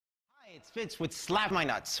It fits with slap my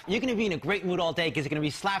nuts. You're gonna be in a great mood all day because you're gonna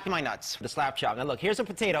be slapping my nuts. The slap chop. Now look, here's a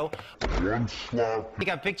potato. One slap. You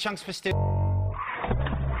got big chunks for stew.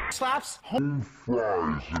 Slaps. Home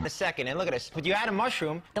fries. In a second, and look at this. But you add a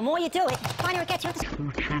mushroom. The more you do it, the finer it gets.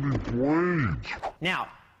 Blades. Now,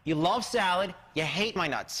 you love salad. You hate my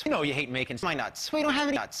nuts. You know you hate making my nuts. We don't have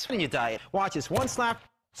any nuts in your diet. Watch this. One slap.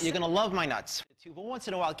 You're gonna love my nuts. But once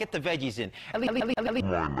in a while, get the veggies in. At least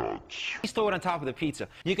My nuts. throw it on top of the pizza.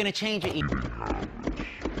 You're gonna change your eating habits.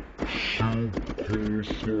 Soup,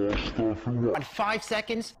 coleslaw, stuff, and what? In 5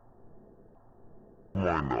 seconds.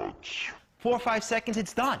 My nuts. 4 or 5 seconds,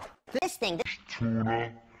 it's done. This thing.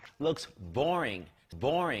 Tuna. Looks boring.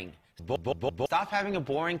 Boring. Stop having a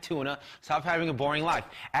boring tuna. Stop having a boring life.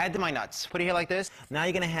 Add to my nuts. Put it here like this. Now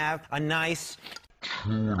you're gonna have a nice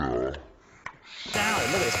Tuna. salad.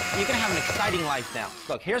 Look at this. You're gonna have an exciting life now.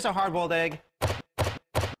 Look, here's a hard-boiled egg.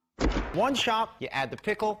 One chop. You add the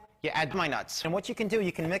pickle. You add my nuts. And what you can do,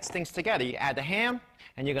 you can mix things together. You add the ham,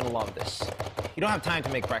 and you're gonna love this. You don't have time to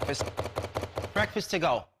make breakfast. Breakfast to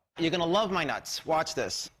go. You're gonna love my nuts. Watch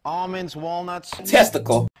this. Almonds, walnuts.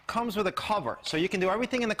 Testicle. Comes with a cover, so you can do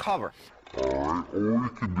everything in the cover. Alright, or you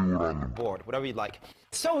can do it on the Board, whatever you'd like.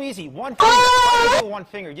 So easy. One finger. Why do you do it one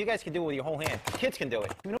finger? You guys can do it with your whole hand. Kids can do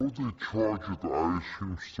it. You know, What they charge at the ice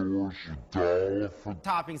cream stores? $1 for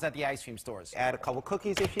toppings at the ice cream stores. Add a couple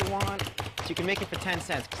cookies if you want. So you can make it for 10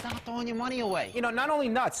 cents. Stop throwing your money away. You know, not only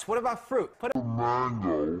nuts. What about fruit? Put the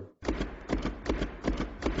mango.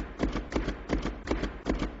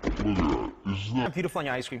 Look at that. Isn't that beautiful on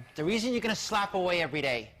your ice cream. The reason you're gonna slap away every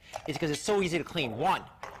day is because it's so easy to clean. 1,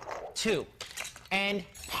 2, and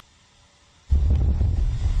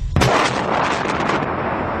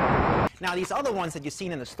now these other ones that you've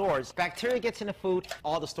seen in the stores, bacteria gets in the food.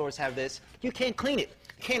 All the stores have this. You can't clean it.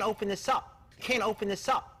 You can't open this up. You can't open this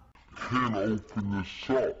up. Can't open this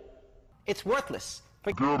up. It's worthless.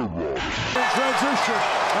 Forget about it. Transition.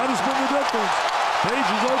 That has been the difference. Page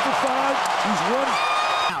is 0 for 5. He's one.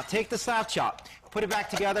 Now take the slap chop, put it back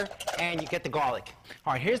together, and you get the garlic.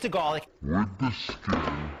 All right, here's the garlic. With the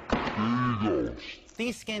skin. There you go.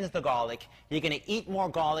 These skins the garlic. You're gonna eat more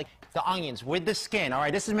garlic. The onions with the skin. All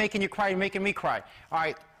right, this is making you cry. You're making me cry. All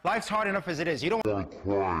right, life's hard enough as it is. You don't Want to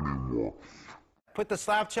cry anymore. put the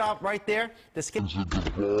slap chop right there. The skin. It's at the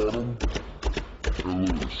bottom.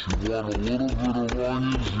 And look, you want a little bit of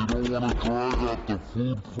onions. You don't want to drag out the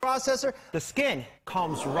food Processor. The skin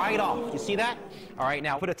comes right off. You see that? All right,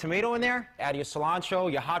 now put a tomato in there. Add your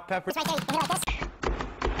cilantro, your hot pepper.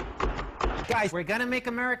 Guys, we're gonna make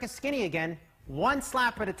America skinny again, one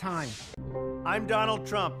slap at a time. I'm Donald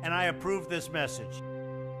Trump, and I approve this message.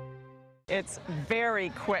 It's very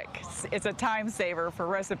quick. It's a time saver for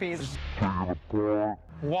recipes. Take it apart.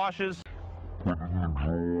 Washes. Put it in the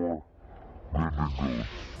drawer. There it goes.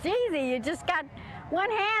 It's easy. You just got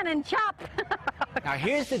one hand and chop. Now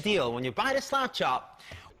here's the deal. When you buy the slap chop,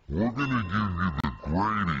 We're going to give you the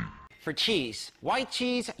gravy. for cheese, white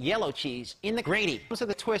cheese, yellow cheese, in the grady. Comes with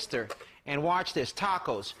the twister. And watch this.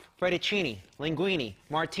 Tacos, fettuccine, linguine,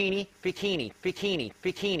 martini, bikini, bikini,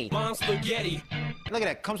 bikini. Mom spaghetti. Look at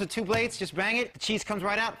that. Comes with 2 blades. Just bang it. The cheese comes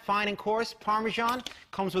right out. Fine and coarse. Parmesan.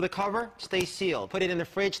 Comes with a cover. Stays sealed. Put it in the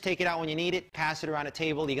fridge. Take it out when you need it. Pass it around the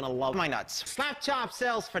table. You're going to love my nuts. Slap chop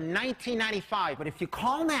sells for $19.95. But if you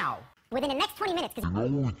call now, Within the next 20 minutes, You know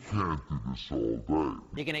we can't do this all day.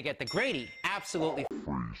 you're going to get the grady. Absolutely.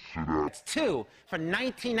 Free. Sit down. It's 2 for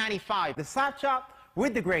 $19.95. The slap chop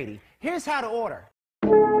with the grady. Here's how to order.